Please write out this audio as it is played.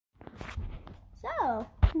So.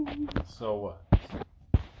 So what?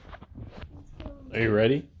 Are you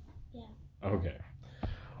ready? Yeah. Okay.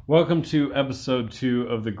 Welcome to episode 2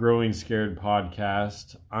 of the Growing Scared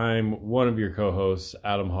podcast. I'm one of your co-hosts,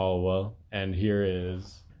 Adam Hollowell, and here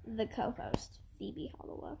is... the co-host, Phoebe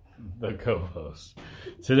Hollowell. The co-host.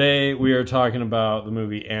 Today we are talking about the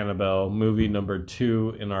movie Annabelle, movie number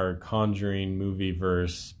 2 in our Conjuring movie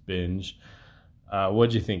verse binge.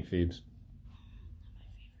 What'd you think, Phoebes?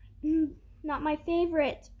 Not my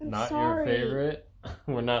favorite. I'm sorry. Not your favorite?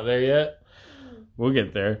 We're not there yet? We'll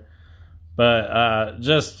get there. But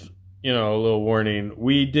just, a little warning.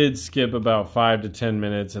 We did skip about 5 to 10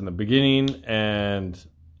 minutes in the beginning and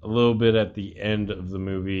a little bit at the end of the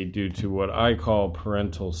movie due to what I call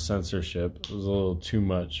parental censorship. It was a little too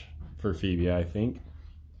much for Phoebe, I think.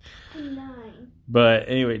 9. But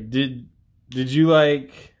anyway, did you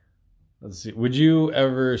let's see, would you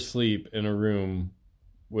ever sleep in a room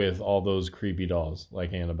with all those creepy dolls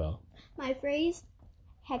like Annabelle? My phrase,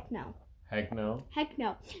 heck no. Heck no? Heck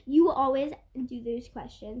no. You always do those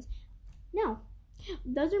questions. No.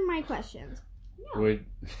 Those are my questions. No.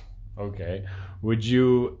 Okay. Would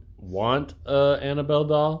you want a Annabelle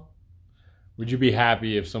doll? Would you be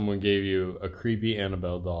happy if someone gave you a creepy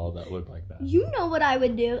Annabelle doll that looked like that? You know what I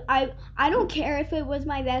would do. I don't care if it was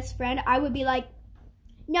my best friend. I would be like,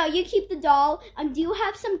 no, you keep the doll. Do you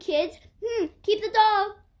have some kids? Keep the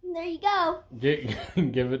doll. There you go.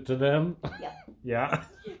 Give it to them? Yep. Yeah?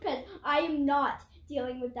 Because I am not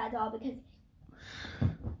dealing with that doll because...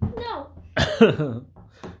 No.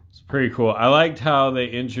 It's pretty cool. I liked how they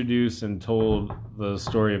introduced and told the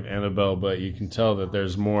story of Annabelle, but you can tell that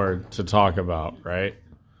there's more to talk about, right?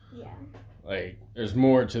 Yeah. There's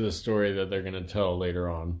more to the story that they're going to tell later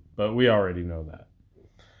on, but we already know that.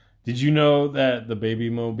 Did you know that the baby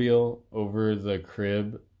mobile over the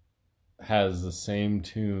crib has the same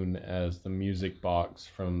tune as the music box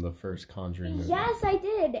from the first Conjuring movie? Yes, I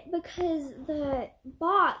did, because the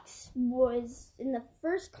box was in the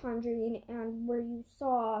first Conjuring and where you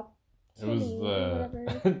saw Timmy, it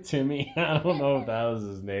was the Timmy. I don't know if that was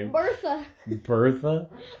his name. Bertha. Bertha?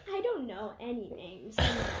 I don't know any names. Oh my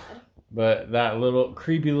God. But that little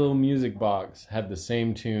creepy little music box had the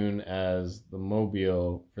same tune as the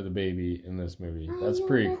mobile for the baby in this movie. That's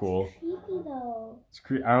pretty cool. Creepy though. It's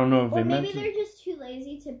I don't know if they maybe they're just too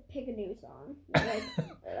lazy to pick a new song.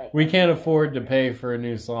 We can't afford to pay for a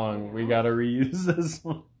new song. Yeah. We gotta reuse this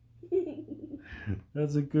one.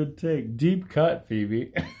 That's a good take. Deep cut,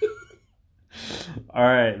 Phoebe. All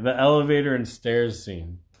right, the elevator and stairs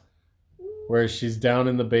scene where she's down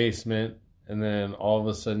in the basement. And then all of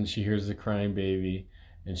a sudden she hears the crying baby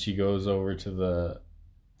and she goes over to the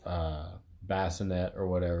bassinet or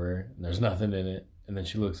whatever and there's nothing in it. And then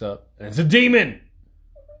she looks up and it's a demon!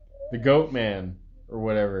 The goat man or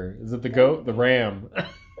whatever. Is it the goat? The ram.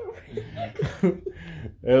 It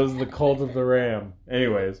was the cult of the ram.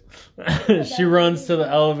 Anyways, she runs to the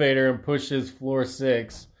elevator and pushes floor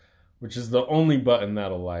 6, which is the only button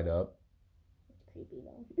that'll light up. Creepy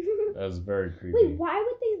though. That's very creepy. Wait, why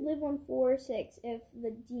would they live on floor 6 if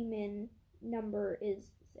the demon number is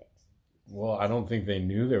 6? Well, I don't think they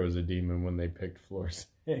knew there was a demon when they picked floor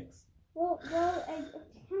 6.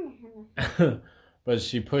 But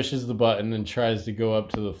she pushes the button and tries to go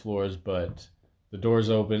up to the floors, but the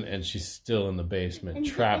door's open and she's still in the basement,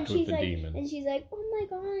 trapped with the demon. And she's like, "Oh my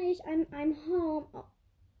gosh, I'm home." Oh.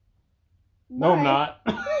 No, I'm not.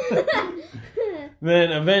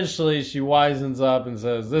 Then eventually she wisens up and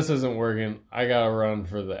says, "This isn't working. I gotta run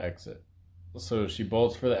for the exit." So she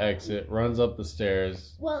bolts for the exit, runs up the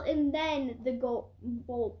stairs. Well, and then the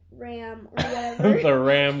bolt ram or whatever. The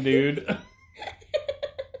ram dude.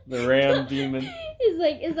 The ram demon. It's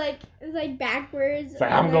like backwards. It's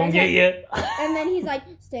like, I'm gonna get you. And then he's like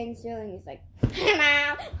staying still and he's like,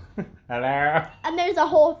 hello. Hello. And there's a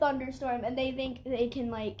whole thunderstorm and they think they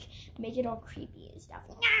can make it all creepy and stuff.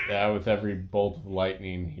 Yeah, with every bolt of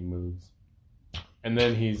lightning he moves. And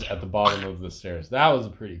then he's at the bottom of the stairs. That was a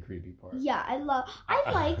pretty creepy part. Yeah, I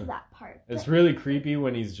like that part. It's really creepy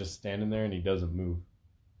when he's just standing there and he doesn't move.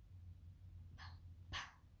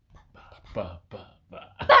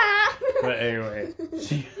 But anyway,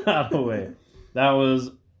 she got away. That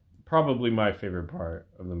was probably my favorite part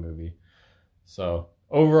of the movie. So,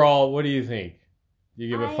 overall, what do you think? You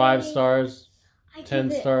give it 5 stars?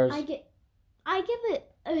 10 stars? I give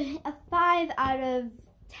it a 5 out of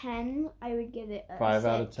 10. I would give it a 5 6.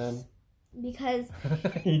 out of 10? Because...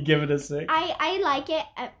 You give it a 6? I like it.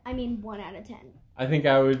 1 out of 10. I think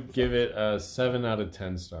I would give it a 7 out of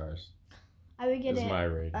 10 stars. I would give it my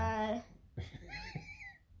rating.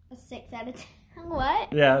 a 6 out of 10.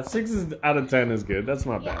 What? Yeah, 6 out of 10 is good. That's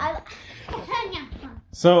not bad. Yeah,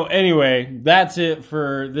 So anyway, that's it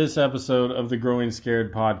for this episode of the Growing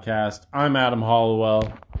Scared podcast. I'm Adam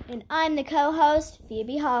Hollowell. And I'm the co-host,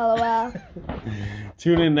 Phoebe Hollowell.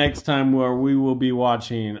 Tune in next time where we will be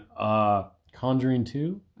watching Conjuring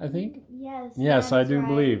 2, I think. Yes. Yes, I do right.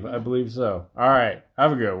 believe. I believe so. All right.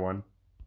 Have a good one.